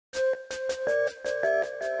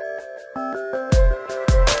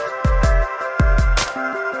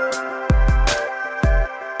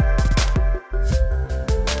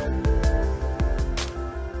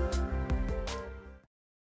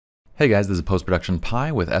Hey guys, this is Post-Production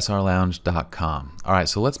Pi with srlounge.com. Alright,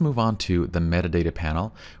 so let's move on to the metadata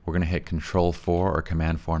panel. We're going to hit Control-4 or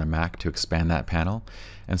Command-4 on a Mac to expand that panel.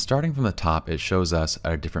 And starting from the top, it shows us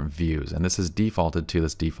our different views. And this is defaulted to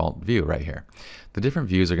this default view right here. The different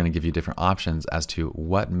views are going to give you different options as to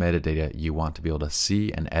what metadata you want to be able to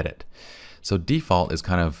see and edit. So default is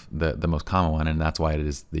kind of the most common one, and that's why it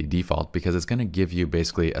is the default, because it's going to give you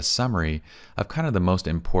basically a summary of kind of the most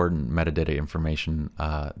important metadata information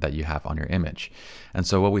that you have on your image. And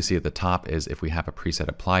so what we see at the top is if we have a preset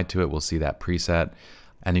applied to it, we'll see that preset.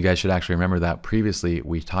 And you guys should actually remember that previously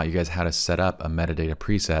we taught you guys how to set up a metadata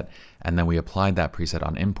preset, and then we applied that preset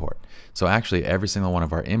on import. So actually every single one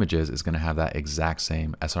of our images is going to have that exact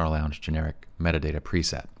same SR Lounge generic metadata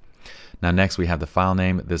preset. Now next we have the file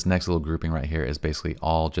name. This next little grouping right here is basically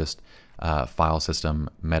all just file system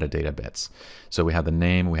metadata bits. So we have the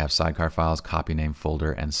name, we have sidecar files, copy name,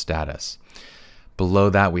 folder, and status.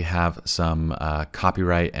 Below that we have some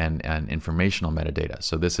copyright and informational metadata.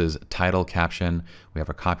 So this is title, caption, we have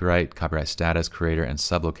our copyright status, creator, and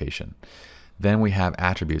sublocation. Then we have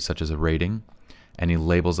attributes such as a rating, any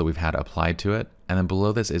labels that we've had applied to it, and then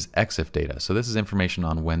below this is Exif Data. So this is information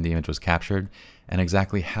on when the image was captured and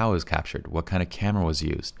exactly how it was captured, what kind of camera was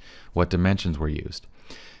used, what dimensions were used.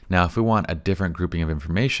 Now if we want a different grouping of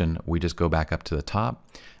information, we just go back up to the top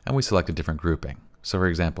and we select a different grouping. So for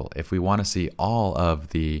example, if we want to see all of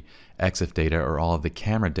the Exif data or all of the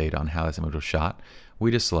camera data on how this image was shot,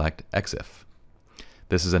 we just select Exif.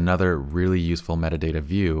 This is another really useful metadata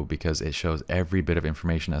view because it shows every bit of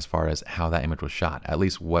information as far as how that image was shot, at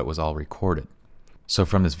least what was all recorded. So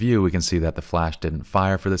from this view, we can see that the flash didn't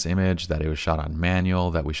fire for this image, that it was shot on manual,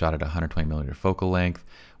 that we shot at 120mm focal length,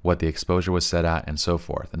 what the exposure was set at, and so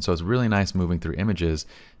forth. And so it's really nice moving through images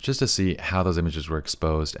just to see how those images were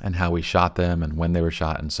exposed and how we shot them and when they were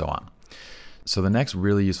shot and so on. So the next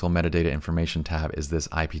really useful metadata information tab is this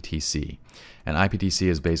IPTC. And IPTC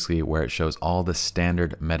is basically where it shows all the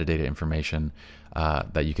standard metadata information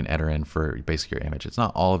that you can enter in for basically your image. It's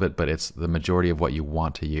not all of it, but it's the majority of what you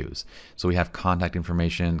want to use. So we have contact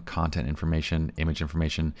information, content information, image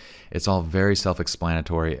information. It's all very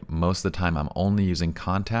self-explanatory. Most of the time I'm only using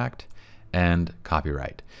contact and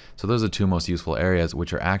copyright. So those are the two most useful areas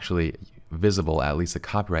which are actually visible, at least the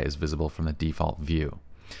copyright is visible from the default view.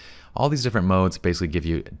 All these different modes basically give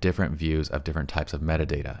you different views of different types of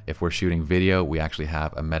metadata. If we're shooting video, we actually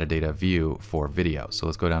have a metadata view for video. So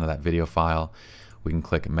let's go down to that video file. We can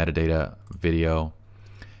click metadata video,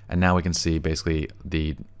 and now we can see basically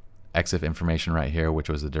the Exif information right here, which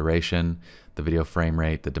was the duration, the video frame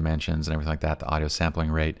rate, the dimensions, and everything like that, the audio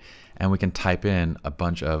sampling rate, and we can type in a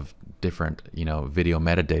bunch of different, video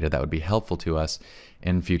metadata that would be helpful to us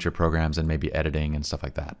in future programs and maybe editing and stuff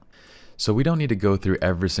like that. So we don't need to go through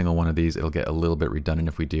every single one of these. It'll get a little bit redundant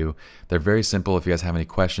if we do. They're very simple. If you guys have any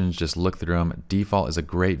questions, just look through them. Default is a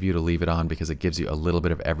great view to leave it on because it gives you a little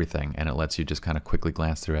bit of everything and it lets you just kind of quickly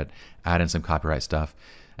glance through it, add in some copyright stuff.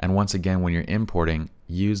 And once again, when you're importing,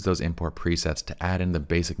 use those import presets to add in the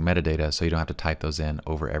basic metadata so you don't have to type those in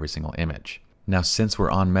over every single image. Now, since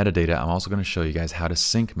we're on metadata, I'm also going to show you guys how to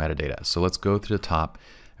sync metadata. So let's go through the top.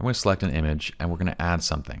 I'm going to select an image and we're going to add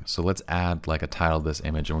something. So let's add like a title to this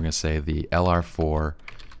image and we're going to say the LR4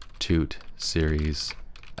 Toot series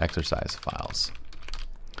exercise files.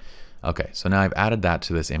 Okay, so now I've added that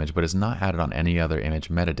to this image, but it's not added on any other image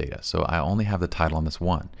metadata. So I only have the title on this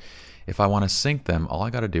one. If I want to sync them, all I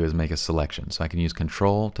got to do is make a selection. So I can use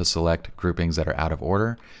Control to select groupings that are out of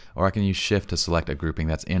order, or I can use Shift to select a grouping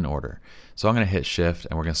that's in order. So I'm going to hit Shift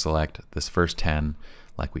and we're going to select this first 10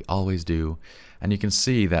 like we always do. And you can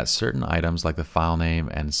see that certain items like the file name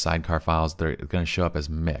and sidecar files, they're going to show up as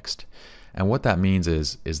mixed. And what that means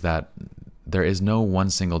is that there is no one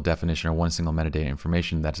single definition or one single metadata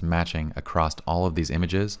information that's matching across all of these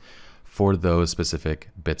images for those specific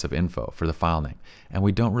bits of info for the file name. And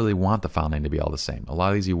we don't really want the file name to be all the same. A lot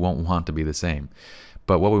of these you won't want to be the same.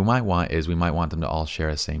 But what we might want is we might want them to all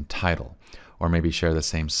share the same title, or maybe share the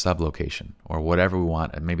same sublocation, or whatever we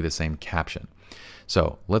want, and maybe the same caption.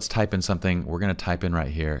 So let's type in something. We're going to type in right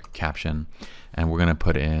here, caption, and we're going to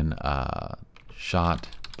put in shot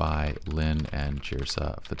by Lynn and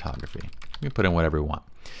Jirsa Photography. We can put in whatever we want.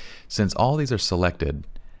 Since all these are selected,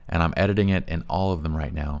 and I'm editing it in all of them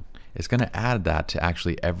right now, it's going to add that to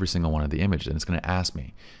actually every single one of the images, and it's going to ask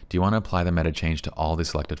me, do you want to apply the meta change to all the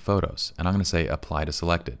selected photos? And I'm going to say apply to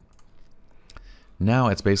selected. Now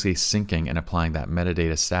it's basically syncing and applying that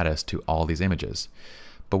metadata status to all these images.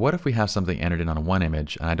 But what if we have something entered in on one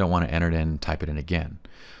image and I don't want to enter it in and type it in again?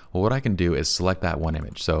 Well, what I can do is select that one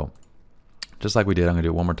image. So just like we did, I'm going to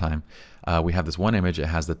do it one more time. we have this one image, it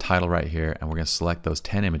has the title right here, and we're going to select those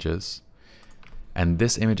 10 images. And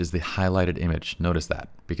this image is the highlighted image. Notice that,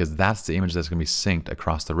 because that's the image that's going to be synced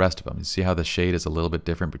across the rest of them. You see how the shade is a little bit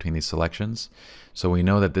different between these selections? So we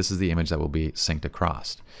know that this is the image that will be synced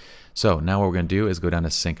across. So now what we're going to do is go down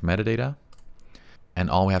to Sync Metadata, and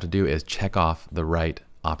all we have to do is check off the right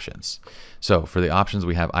options. So for the options,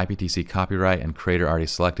 we have IPTC copyright and creator already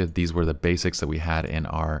selected. These were the basics that we had in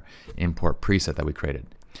our import preset that we created.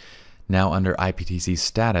 Now under IPTC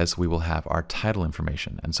status, we will have our title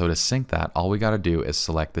information. And so to sync that, all we got to do is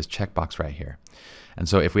select this checkbox right here. And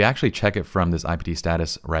so if we actually check it from this IPT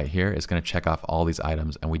status right here, it's going to check off all these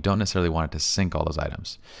items, and we don't necessarily want it to sync all those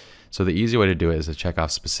items. So the easy way to do it is to check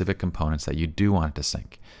off specific components that you do want it to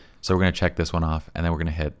sync. So we're going to check this one off, and then we're going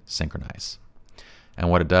to hit synchronize. And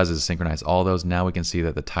what it does is synchronize all those. Now we can see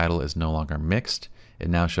that the title is no longer mixed. It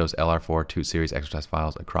now shows LR4 2 series exercise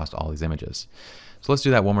files across all these images. So let's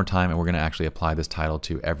do that one more time, and we're going to actually apply this title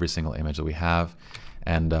to every single image that we have.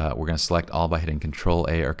 And we're going to select all by hitting Control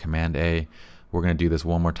A or Command A. We're going to do this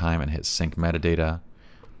one more time and hit Sync Metadata.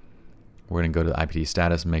 We're going to go to the IPT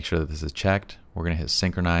status, make sure that this is checked. We're going to hit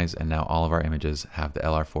Synchronize, and now all of our images have the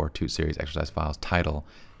LR4 2 series exercise files title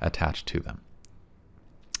attached to them.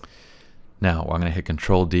 Now I'm going to hit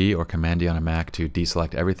Control D or Command D on a Mac to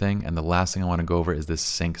deselect everything, and the last thing I want to go over is this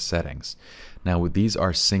sync settings. Now these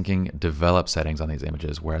are syncing develop settings on these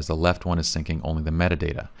images, whereas the left one is syncing only the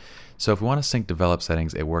metadata. So if we want to sync develop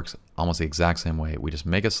settings, it works almost the exact same way. We just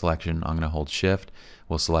make a selection. I'm going to hold Shift.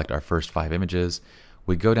 We'll select our first 5 images.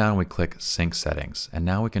 We go down and we click Sync Settings, and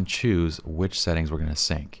now we can choose which settings we're going to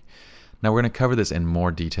sync. Now we're going to cover this in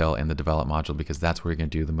more detail in the develop module, because that's where you're going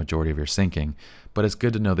to do the majority of your syncing, but it's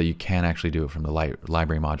good to know that you can actually do it from the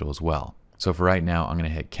library module as well. So for right now, I'm going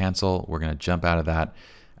to hit cancel. We're going to jump out of that,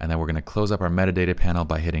 and then we're going to close up our metadata panel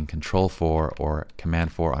by hitting Control 4 or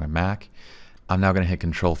Command 4 on a Mac. I'm now going to hit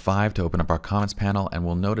Control 5 to open up our comments panel, and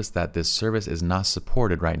we'll notice that this service is not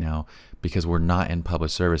supported right now because we're not in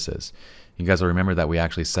published services. You guys will remember that we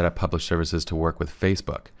actually set up published services to work with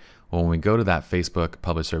Facebook. Well, when we go to that Facebook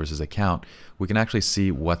published services account, we can actually see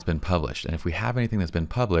what's been published. And if we have anything that's been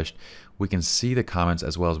published, we can see the comments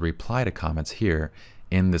as well as reply to comments here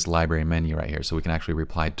in this library menu right here. So we can actually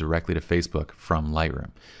reply directly to Facebook from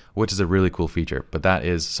Lightroom, which is a really cool feature. But that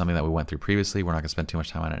is something that we went through previously. We're not going to spend too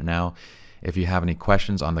much time on it now. If you have any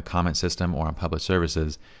questions on the comment system or on published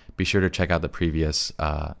services, be sure to check out the previous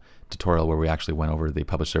tutorial where we actually went over the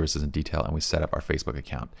published services in detail and we set up our Facebook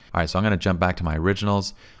account. All right, so I'm going to jump back to my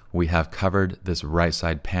originals. We have covered this right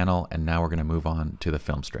side panel, and now we're going to move on to the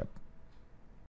film strip.